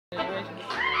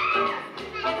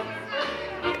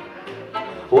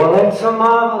Well, it's a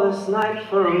marvelous night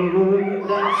for a moon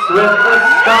dance with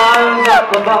the stars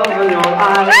up above in your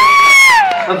eyes.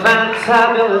 A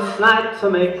fantabulous night to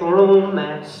make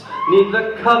romance 'neath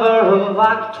the cover of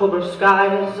October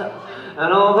skies.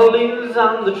 And all the leaves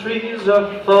on the trees are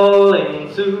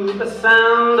falling to the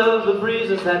sound of the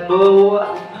breezes that blow.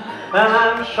 And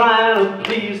I'm trying to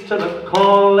please to the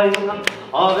calling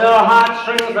of your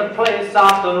heartstrings that play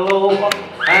soft and low.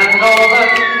 And all the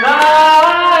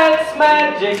night's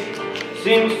magic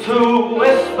seems to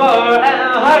whisper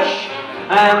and hush,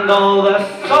 and all the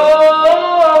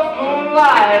soft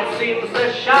moonlight seems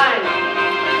to shine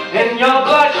in your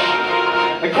blush.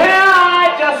 Can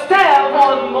I just have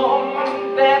one more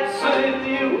dance with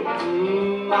you,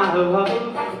 my love?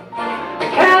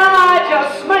 Can I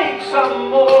just make some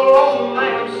more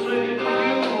romance with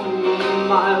you,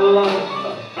 my love?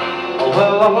 Oh,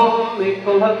 well, I won't make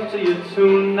love to you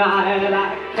tonight.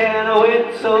 I can't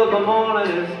wait till the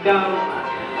morning is gone.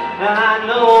 And I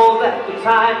know that the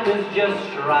time is just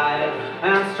right,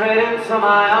 and straight into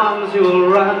my arms you will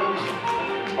run.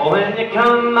 Oh, when you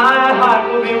come, my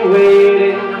heart will be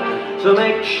waiting to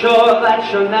make sure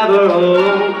that you're never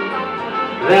alone.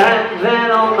 There and then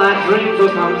all my dreams will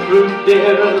come true,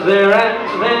 dear. There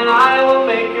and then I will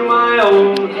make you my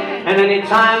own. And any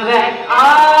time that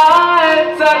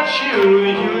I touch you,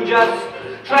 you just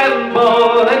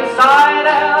tremble inside.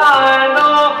 And I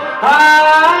know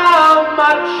how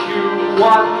much you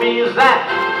want me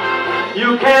that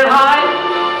you can't hide.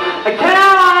 Can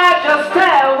I just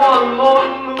have one more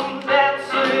moon dance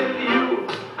with you,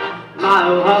 my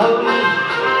love?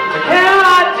 Can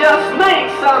I just make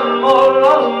some more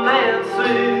romance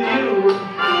with you,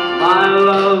 my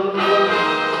love?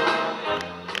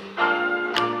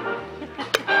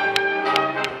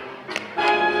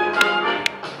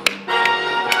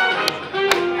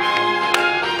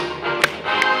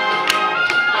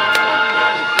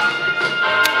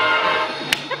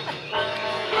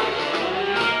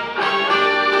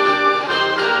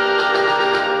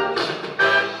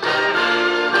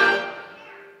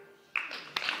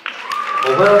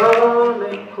 Well, I'll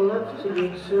make love to you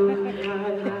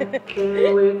tonight. I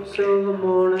can't wait till the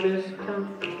morning is come.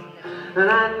 And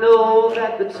I know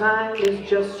that the time is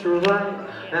just right,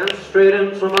 and straight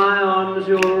into my arms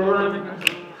you'll run.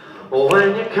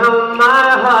 When you come, my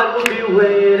heart will be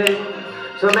waiting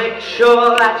to make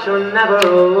sure that you're never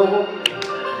alone.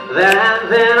 There and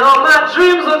then all my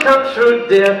dreams will come true,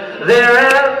 dear. There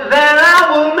and then I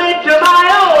will make you my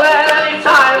own. At any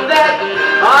time that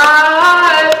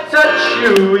I touch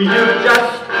you, you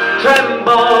just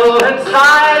tremble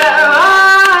inside. And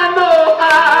I know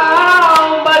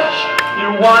how much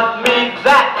you want me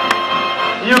that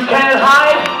you can't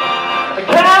hide.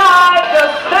 Can I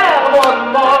just have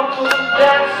one more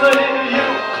dance with you,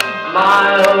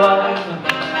 my love?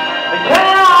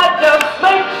 Can I just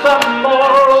make some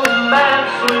more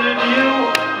romance with you,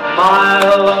 my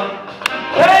love?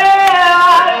 Can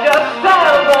I just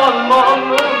have one more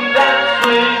moon dance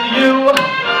with you,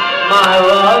 my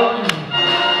love?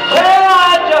 Can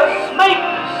I just make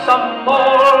some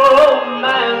more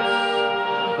romance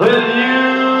with you,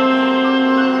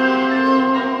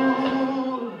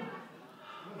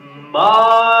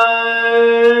 my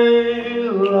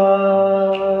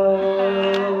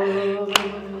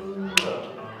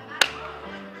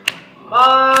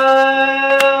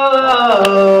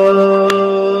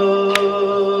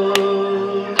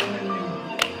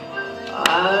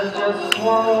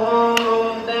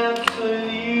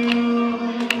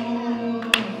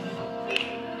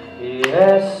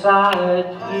yes, I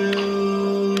do.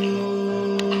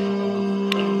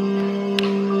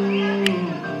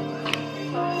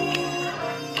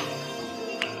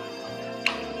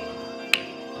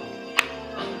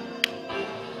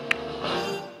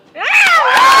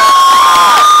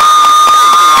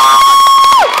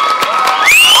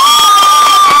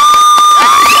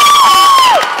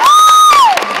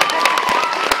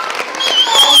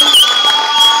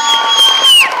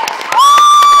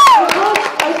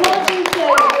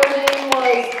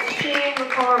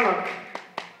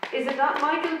 Is it not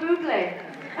Michael Bublé?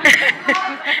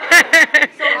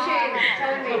 So Shane,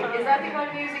 tell me, is that the kind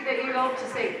of music that you love to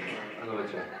sing? I love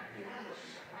it,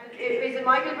 yeah. Is it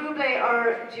Michael Bublé,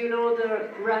 or do you know the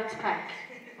Rat Pack?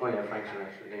 Oh yeah, Frank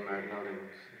Sinatra, Dean Martin, all them.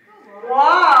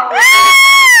 Wow!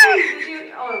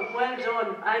 Oh, well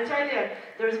done. I tell you,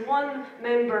 there's one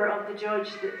member of the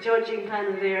judging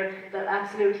panel there that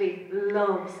absolutely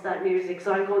loves that music.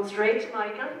 So I'm going straight to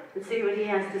Michael and see what he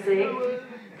has to say.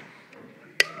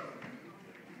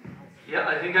 Yeah,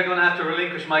 I think I'm going to have to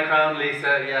relinquish my crown,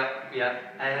 Lisa. Yeah.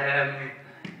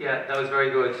 Yeah, that was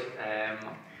very good.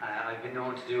 I've been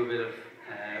known to do a bit of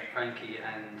Frankie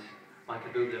and Michael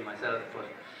Bublé myself, but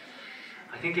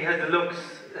I think he has the looks,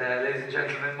 ladies and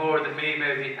gentlemen, more than me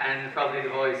maybe, and probably the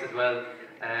voice as well.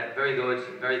 Very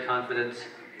good, very confident.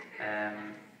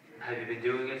 Have you been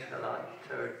doing it a lot?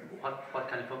 Or what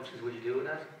kind of functions would you do with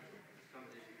that?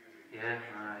 Yeah,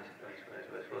 right.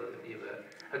 Well, you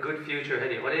have a good future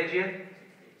ahead of you. What age are you?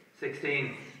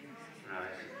 16. Right,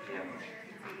 yeah.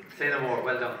 Say no more.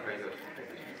 Well done. Very good. Very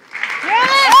good.